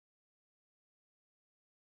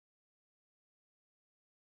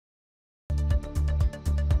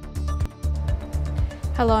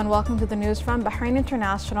Hello and welcome to the news from Bahrain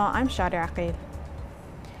International. I'm Shadi Aqil.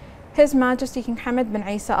 His Majesty King Hamad bin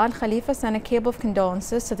Isa Al Khalifa sent a cable of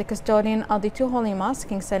condolences to the custodian of the two holy mosques,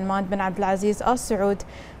 King Salman bin Abdulaziz Al Saud,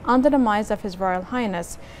 on the demise of His Royal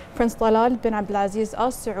Highness Prince Talal bin Abdulaziz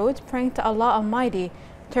Al Saud, praying to Allah Almighty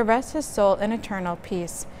to rest his soul in eternal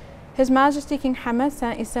peace. His Majesty King Hamad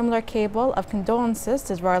sent a similar cable of condolences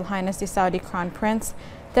to His Royal Highness the Saudi Crown Prince,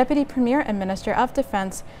 Deputy Premier and Minister of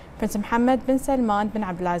Defense, Prince Mohammed bin Salman bin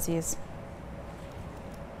Abdulaziz.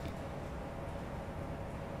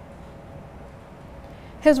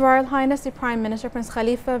 His Royal Highness the Prime Minister Prince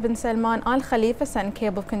Khalifa bin Salman Al Khalifa sent a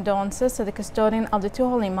cable of condolences to the custodian of the two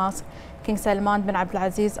holy mosques, King Salman bin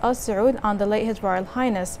Abdulaziz Al Saud, on the late His Royal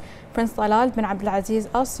Highness Prince Talal bin Abdulaziz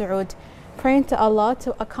Al Saud, praying to Allah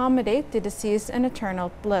to accommodate the deceased in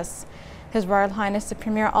eternal bliss. His Royal Highness the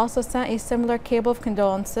Premier also sent a similar cable of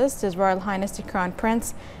condolences to His Royal Highness the Crown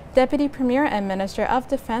Prince, Deputy Premier and Minister of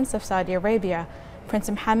Defense of Saudi Arabia, Prince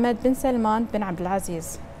Mohammed bin Salman bin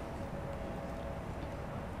Abdulaziz.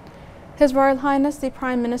 His Royal Highness the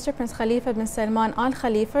Prime Minister Prince Khalifa bin Salman Al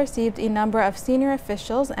Khalifa received a number of senior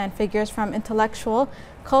officials and figures from intellectual,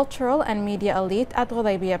 cultural and media elite at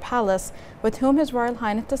Ghudaybiya Palace, with whom His Royal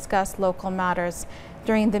Highness discussed local matters.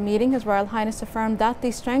 During the meeting, His Royal Highness affirmed that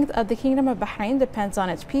the strength of the Kingdom of Bahrain depends on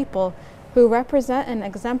its people, who represent an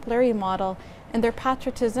exemplary model in their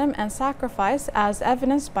patriotism and sacrifice, as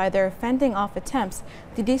evidenced by their fending off attempts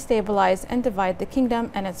to destabilize and divide the kingdom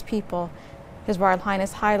and its people. His Royal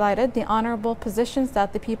Highness highlighted the honorable positions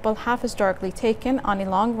that the people have historically taken on a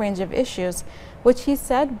long range of issues, which he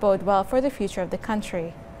said bode well for the future of the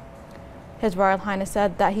country. His Royal Highness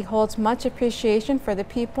said that he holds much appreciation for the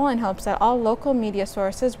people and hopes that all local media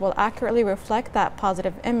sources will accurately reflect that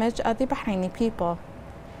positive image of the Bahraini people.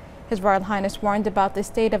 His Royal Highness warned about the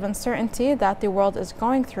state of uncertainty that the world is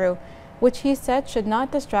going through, which he said should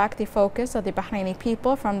not distract the focus of the Bahraini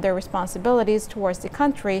people from their responsibilities towards the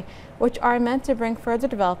country, which are meant to bring further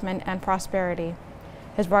development and prosperity.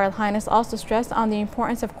 His Royal Highness also stressed on the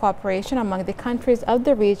importance of cooperation among the countries of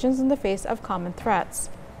the regions in the face of common threats.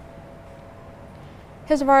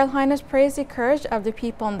 His Royal Highness praised the courage of the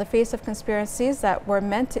people in the face of conspiracies that were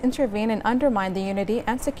meant to intervene and undermine the unity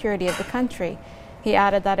and security of the country. He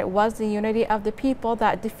added that it was the unity of the people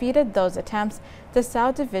that defeated those attempts to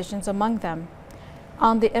sow divisions among them.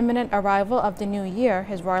 On the imminent arrival of the new year,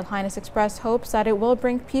 His Royal Highness expressed hopes that it will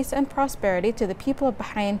bring peace and prosperity to the people of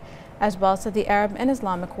Bahrain, as well as to the Arab and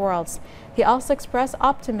Islamic worlds. He also expressed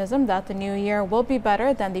optimism that the new year will be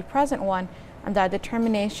better than the present one, and that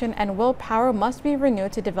determination and willpower must be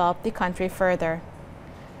renewed to develop the country further.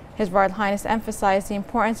 His Royal Highness emphasized the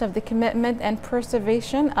importance of the commitment and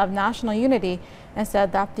preservation of national unity and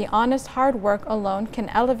said that the honest hard work alone can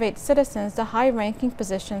elevate citizens to high-ranking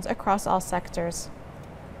positions across all sectors.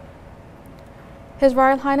 His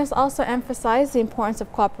Royal Highness also emphasized the importance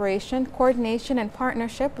of cooperation, coordination and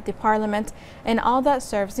partnership with the Parliament in all that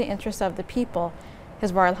serves the interests of the people.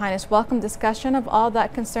 His Royal Highness welcomed discussion of all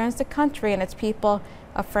that concerns the country and its people,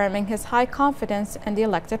 affirming his high confidence in the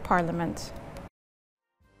elected Parliament.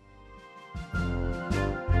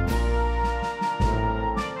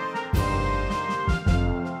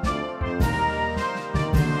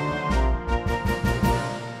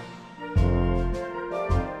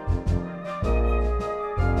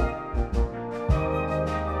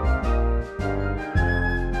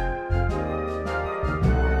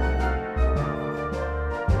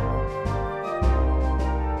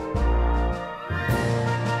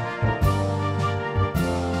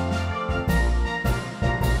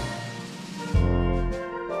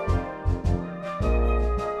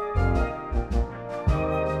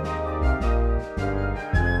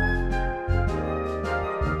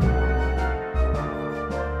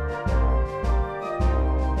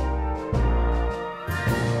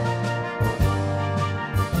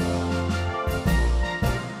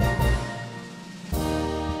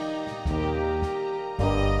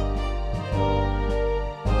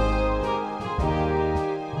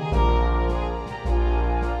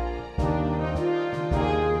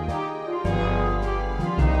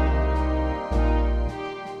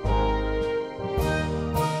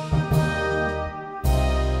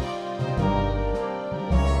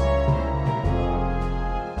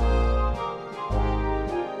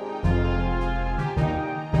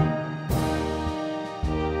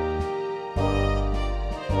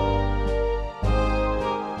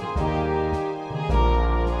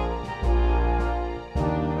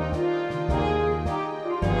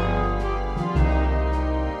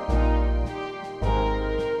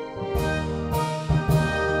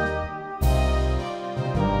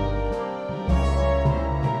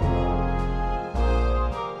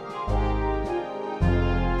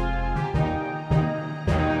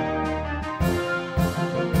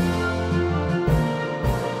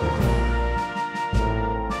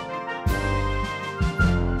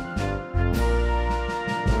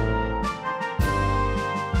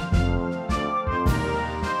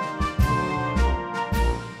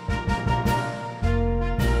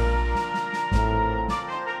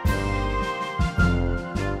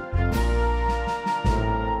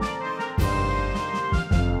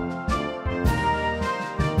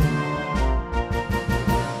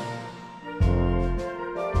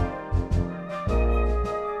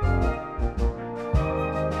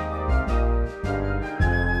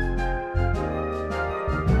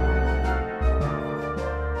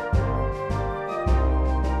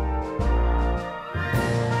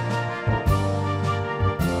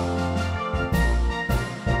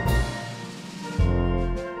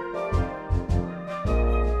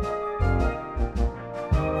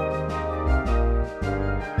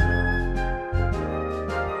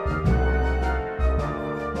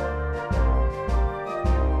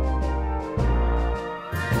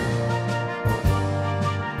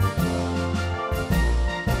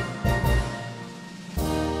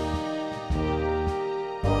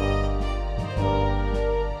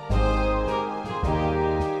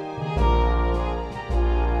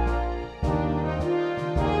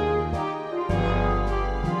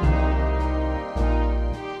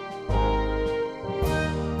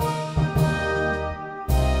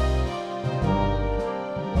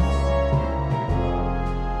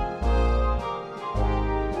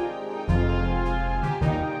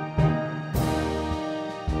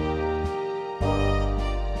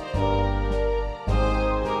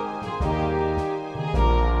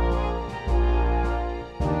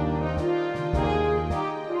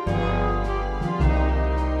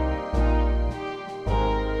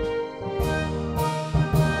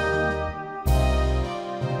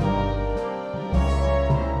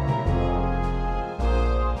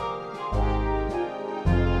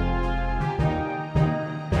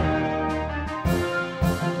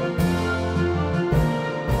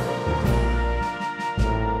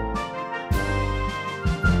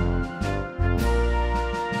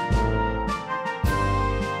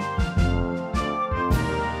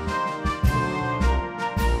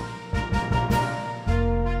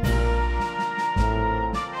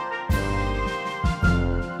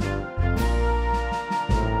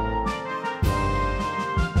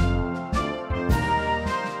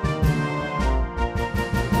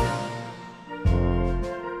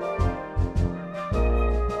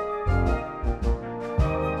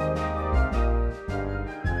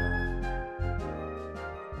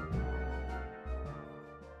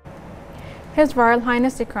 His Royal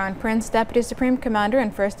Highness the Crown Prince, Deputy Supreme Commander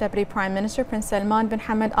and First Deputy Prime Minister Prince Salman bin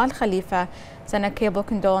Hamad Al Khalifa sent cable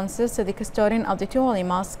condolences to the custodian of the two holy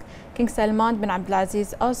mosques, King Salman bin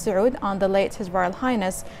Abdulaziz Al Saud, on the late His Royal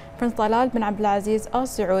Highness Prince Talal bin Abdulaziz Al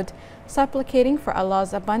Saud, supplicating for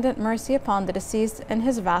Allah's abundant mercy upon the deceased in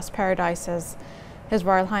his vast paradises. His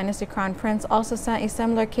Royal Highness the Crown Prince also sent a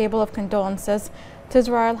similar cable of condolences to His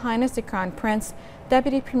Royal Highness the Crown Prince,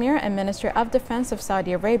 Deputy Premier and Minister of Defense of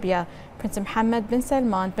Saudi Arabia, Prince Mohammed bin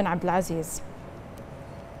Salman bin Abdulaziz.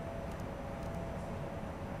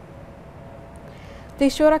 The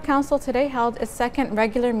Shura Council today held its second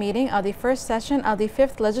regular meeting of the first session of the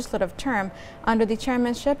 5th legislative term under the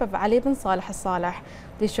chairmanship of Ali bin Saleh Al Saleh.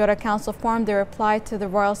 The Shura Council formed the reply to the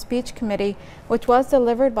Royal Speech Committee, which was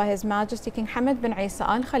delivered by His Majesty King Hamad bin Isa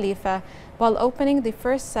Al Khalifa while opening the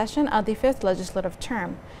first session of the 5th legislative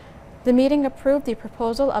term. The meeting approved the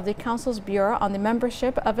proposal of the Council's Bureau on the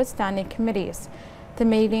membership of its standing committees. The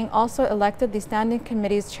meeting also elected the standing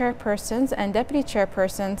committee's chairpersons and deputy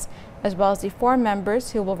chairpersons, as well as the 4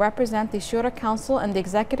 members who will represent the Shura Council and the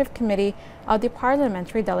Executive Committee of the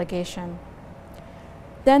Parliamentary Delegation.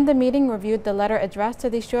 Then the meeting reviewed the letter addressed to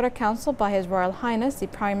the Shura Council by His Royal Highness the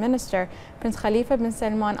Prime Minister, Prince Khalifa bin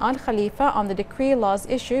Salman Al Khalifa, on the decree laws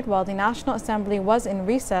issued while the National Assembly was in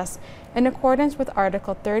recess in accordance with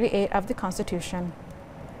Article 38 of the Constitution.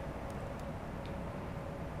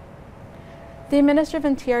 The Minister of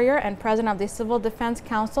Interior and President of the Civil Defense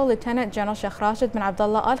Council, Lieutenant General Sheikh Rashid bin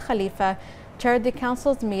Abdullah Al Khalifa, chaired the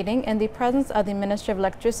Council's meeting in the presence of the Minister of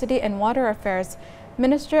Electricity and Water Affairs,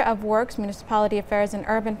 Minister of Works, Municipality Affairs and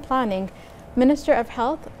Urban Planning, Minister of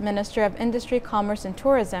Health, Minister of Industry, Commerce and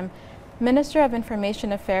Tourism, Minister of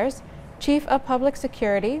Information Affairs, Chief of Public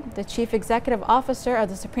Security, the Chief Executive Officer of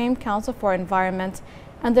the Supreme Council for Environment,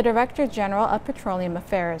 and the Director General of Petroleum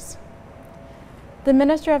Affairs. The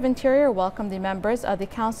Minister of Interior welcomed the members of the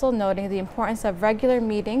Council, noting the importance of regular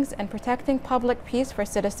meetings and protecting public peace for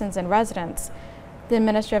citizens and residents. The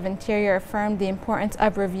Minister of Interior affirmed the importance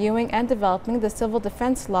of reviewing and developing the civil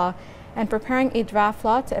defense law and preparing a draft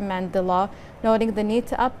law to amend the law, noting the need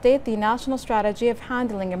to update the national strategy of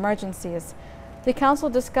handling emergencies. The Council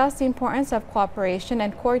discussed the importance of cooperation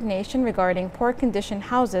and coordination regarding poor condition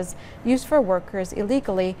houses used for workers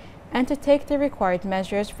illegally and to take the required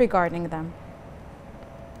measures regarding them.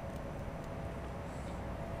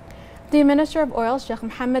 The Minister of Oil, Sheikh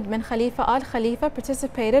Mohammed bin Khalifa Al Khalifa,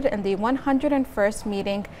 participated in the 101st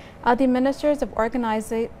meeting of the Ministers of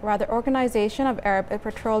Organization of Arab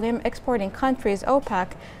Petroleum Exporting Countries, OPEC,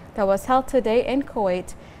 that was held today in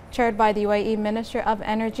Kuwait, chaired by the UAE Minister of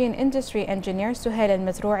Energy and Industry Engineer Suhail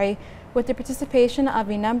Al-Mazrou'i, with the participation of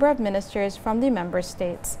a number of ministers from the member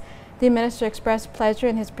states. The minister expressed pleasure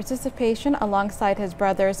in his participation alongside his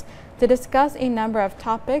brothers to discuss a number of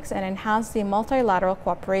topics and enhance the multilateral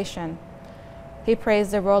cooperation. He praised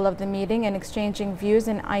the role of the meeting in exchanging views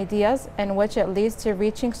and ideas, in which it leads to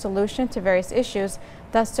reaching solutions to various issues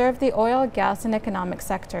that serve the oil, gas, and economic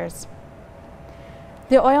sectors.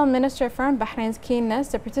 The oil minister affirmed Bahrain's keenness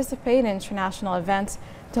to participate in international events,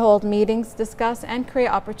 to hold meetings, discuss, and create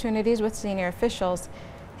opportunities with senior officials.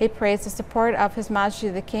 He praised the support of His Majesty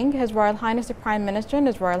the King, His Royal Highness the Prime Minister, and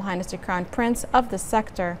His Royal Highness the Crown Prince of the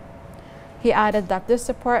sector. He added that this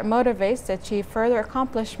support motivates to achieve further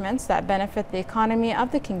accomplishments that benefit the economy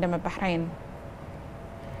of the Kingdom of Bahrain.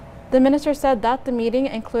 The minister said that the meeting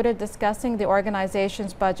included discussing the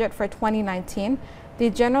organization's budget for 2019, the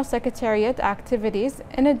General Secretariat activities,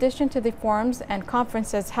 in addition to the forums and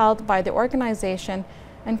conferences held by the organization,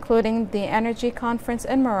 including the Energy Conference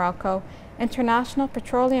in Morocco, International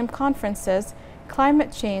Petroleum Conferences,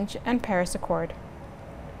 Climate Change, and Paris Accord.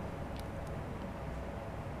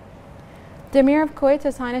 The Emir of Kuwait,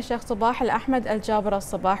 His Highness Sheikh Sabah Al-Ahmed Al-Jaber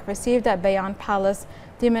Al-Sabah, received at Bayan Palace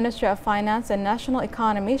the Minister of Finance and National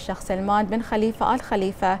Economy, Sheikh Salman bin Khalifa Al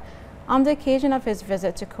Khalifa, on the occasion of his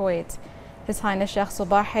visit to Kuwait. His Highness Sheikh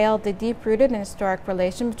Sabah hailed the deep-rooted and historic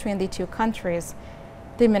relation between the two countries.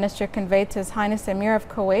 The minister conveyed to His Highness Emir of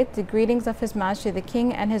Kuwait the greetings of His Majesty the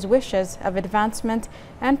King and his wishes of advancement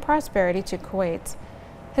and prosperity to Kuwait.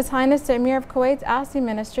 His Highness the Emir of Kuwait asked the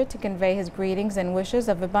minister to convey his greetings and wishes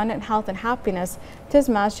of abundant health and happiness to His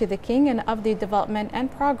Majesty the King and of the development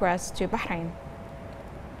and progress to Bahrain.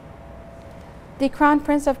 The Crown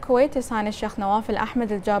Prince of Kuwait, His Highness Sheikh Nawaf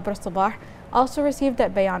Al-Ahmed Al-Jaber Al-Sabah, also received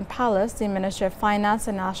at Bayan Palace the Minister of Finance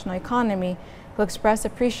and National Economy, who expressed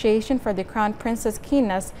appreciation for the Crown Prince's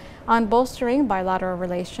keenness on bolstering bilateral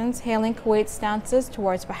relations, hailing Kuwait's stances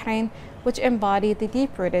towards Bahrain, which embody the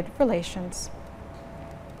deep-rooted relations.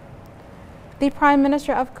 The Prime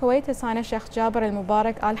Minister of Kuwait, His Highness Sheikh Jaber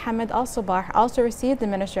al-Mubarak al-Hamid al-Sabah, also received the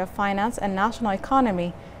Minister of Finance and National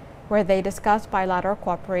Economy, where they discussed bilateral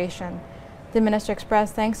cooperation. The minister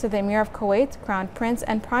expressed thanks to the Emir of Kuwait, Crown Prince,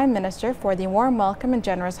 and Prime Minister for the warm welcome and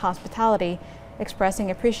generous hospitality,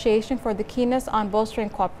 expressing appreciation for the keenness on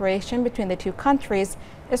bolstering cooperation between the two countries,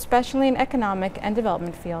 especially in economic and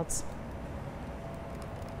development fields.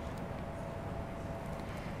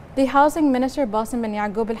 The Housing Minister Basim bin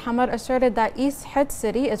Yaqub al-Hamar asserted that East Head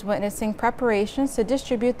City is witnessing preparations to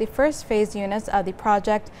distribute the first phase units of the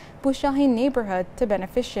project Bushahin neighborhood to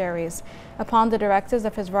beneficiaries. Upon the directives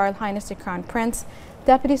of His Royal Highness the Crown Prince,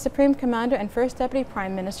 Deputy Supreme Commander and First Deputy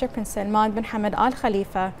Prime Minister Prince Salman bin Hamad Al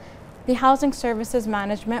Khalifa, the Housing Services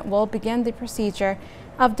Management will begin the procedure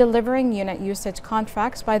of delivering unit usage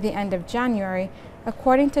contracts by the end of January,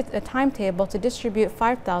 according to a timetable to distribute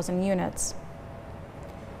 5,000 units.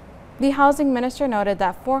 The Housing Minister noted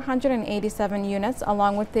that 487 units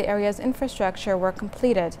along with the area's infrastructure were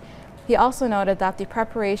completed. He also noted that the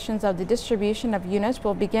preparations of the distribution of units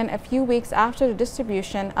will begin a few weeks after the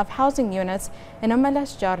distribution of housing units in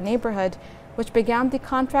al-Ashjar neighborhood, which began the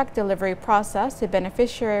contract delivery process to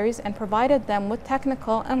beneficiaries and provided them with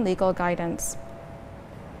technical and legal guidance.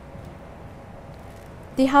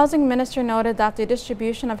 The Housing Minister noted that the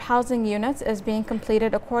distribution of housing units is being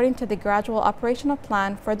completed according to the gradual operational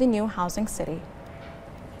plan for the new housing city.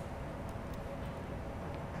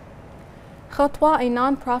 Khutwa, a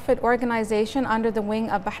non-profit organization under the wing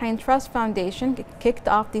of Bahrain Trust Foundation, kicked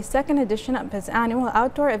off the second edition of its annual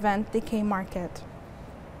outdoor event, the K Market.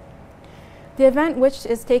 The event, which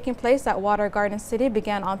is taking place at Water Garden City,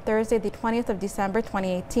 began on Thursday, the 20th of December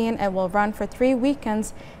 2018 and will run for 3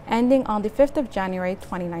 weekends, ending on the 5th of January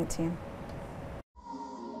 2019.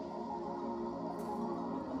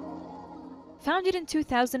 Founded in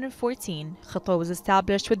 2014, Khutwa was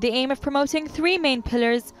established with the aim of promoting 3 main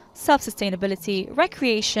pillars: self-sustainability,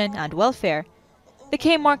 recreation, and welfare. The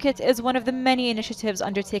K Market is one of the many initiatives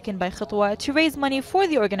undertaken by Khutwa to raise money for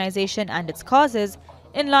the organization and its causes,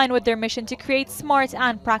 in line with their mission to create smart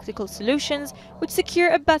and practical solutions which secure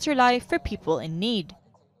a better life for people in need.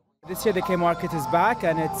 This year the K Market is back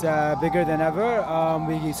and it's bigger than ever.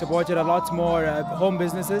 We supported a lot more home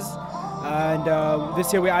businesses, and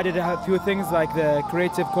this year we added a few things like the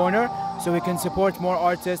Creative Corner so we can support more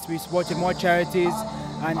artists. We supported more charities,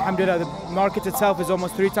 and alhamdulillah the market itself is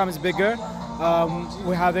almost 3 times bigger.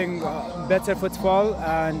 We're having better footfall,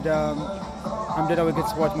 and alhamdulillah we can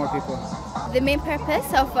support more people. The main purpose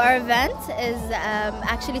of our event is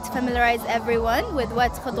actually to familiarize everyone with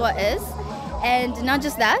what Khutwa is. And not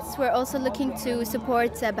just that, we're also looking to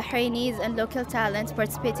support Bahrainis and local talents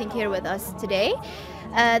participating here with us today.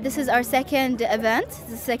 This is our second event,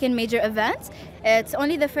 the second major event. It's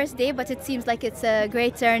only the first day, but it seems like it's a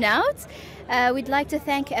great turnout. We'd like to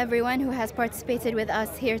thank everyone who has participated with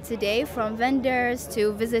us here today, from vendors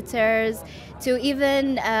to visitors to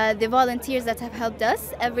even the volunteers that have helped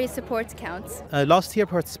us. Every support counts. Last year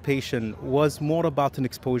participation was more about an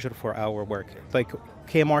exposure for our work. Like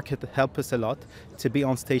K Market helped us a lot to be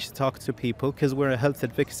on stage to talk to people, because we're a health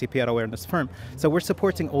advocacy PR awareness firm. So we're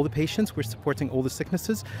supporting all the patients, we're supporting all the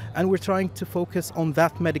sicknesses, and we're trying to focus on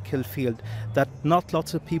that medical field that not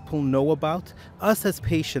lots of people know about. Us as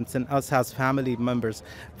patients and us as family members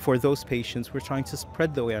for those patients, we're trying to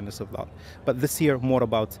spread the awareness of that. But this year more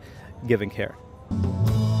about giving care.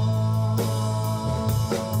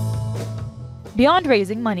 Beyond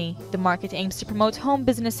raising money, the market aims to promote home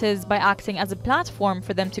businesses by acting as a platform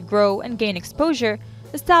for them to grow and gain exposure,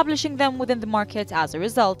 establishing them within the market as a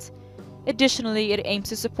result. Additionally, it aims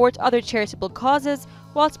to support other charitable causes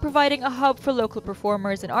whilst providing a hub for local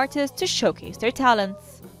performers and artists to showcase their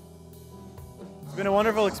talents. It's been a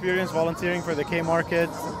wonderful experience volunteering for the K Market.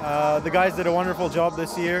 The guys did a wonderful job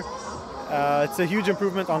this year. It's a huge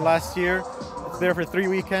improvement on last year. It's there for 3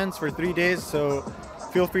 weekends, for 3 days, so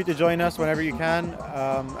feel free to join us whenever you can,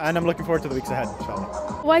 and I'm looking forward to the weeks ahead, inshallah.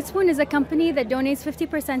 White Spoon is a company that donates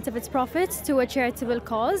 50% of its profits to a charitable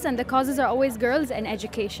cause, and the causes are always girls and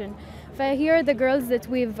education. Here are the girls that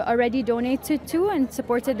we've already donated to and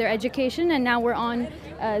supported their education, and now we're on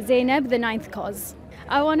Zainab, the 9th cause.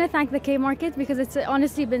 I want to thank the K Market because it's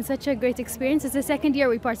honestly been such a great experience. It's the second year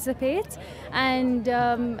we participate, and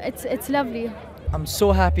it's lovely. I'm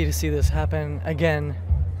so happy to see this happen again,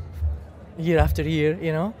 year after year,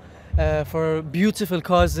 you know, for beautiful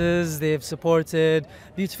causes they've supported,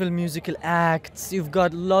 beautiful musical acts. You've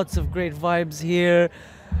got lots of great vibes here,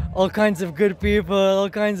 all kinds of good people, all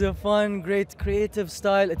kinds of fun, great creative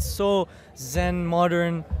style. It's so zen,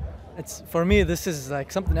 modern. For me, this is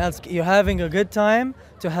like something else. You're having a good time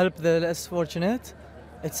to help the less fortunate.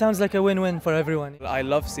 It sounds like a win-win for everyone. I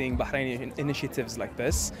love seeing Bahraini initiatives like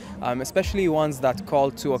this, especially ones that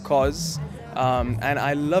call to a cause. And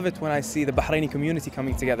I love it when I see the Bahraini community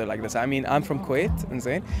coming together like this. I mean, I'm from Kuwait,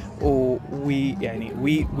 إنزين,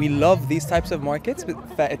 we love these types of markets,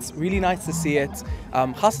 but it's really nice to see it,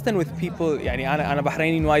 خاصة with people. أنا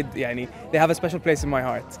Bahraini wide, they have a special place in my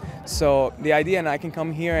heart. So the idea, and I can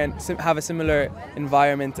come here and have a similar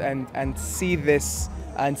environment and see this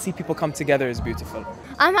and see people come together is beautiful.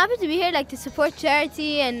 I'm happy to be here, like to support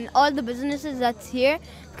charity and all the businesses that's here,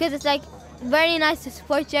 because it's like very nice to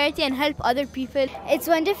support charity and help other people. It's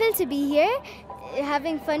wonderful to be here,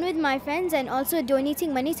 having fun with my friends and also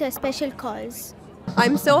donating money to a special cause.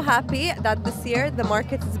 I'm so happy that this year the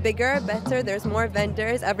market is bigger, better, there's more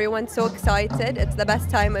vendors, everyone's so excited. It's the best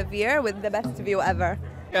time of year with the best view ever.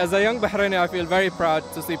 As a young Bahraini, I feel very proud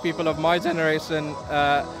to see people of my generation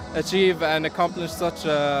achieve and accomplish such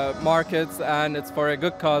markets, and it's for a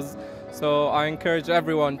good cause. So I encourage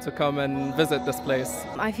everyone to come and visit this place.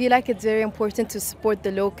 I feel like it's very important to support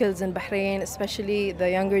the locals in Bahrain, especially the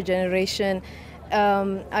younger generation.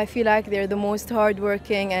 I feel like they're the most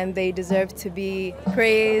hardworking and they deserve to be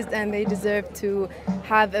praised and they deserve to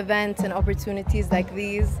have events and opportunities like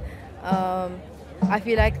these. I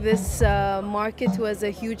feel like this market was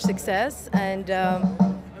a huge success and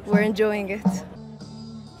we're enjoying it.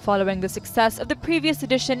 Following the success of the previous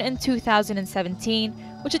edition in 2017,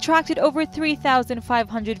 which attracted over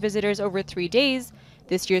 3,500 visitors over 3 days,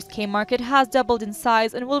 this year's K-Market has doubled in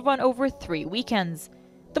size and will run over 3 weekends.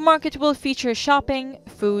 The market will feature shopping,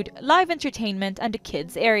 food, live entertainment and a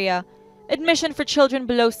kids area. Admission for children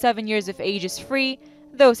below 7 years of age is free.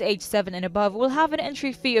 Those aged 7 and above will have an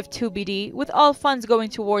entry fee of 2 BD, with all funds going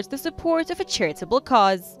towards the support of a charitable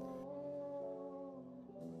cause.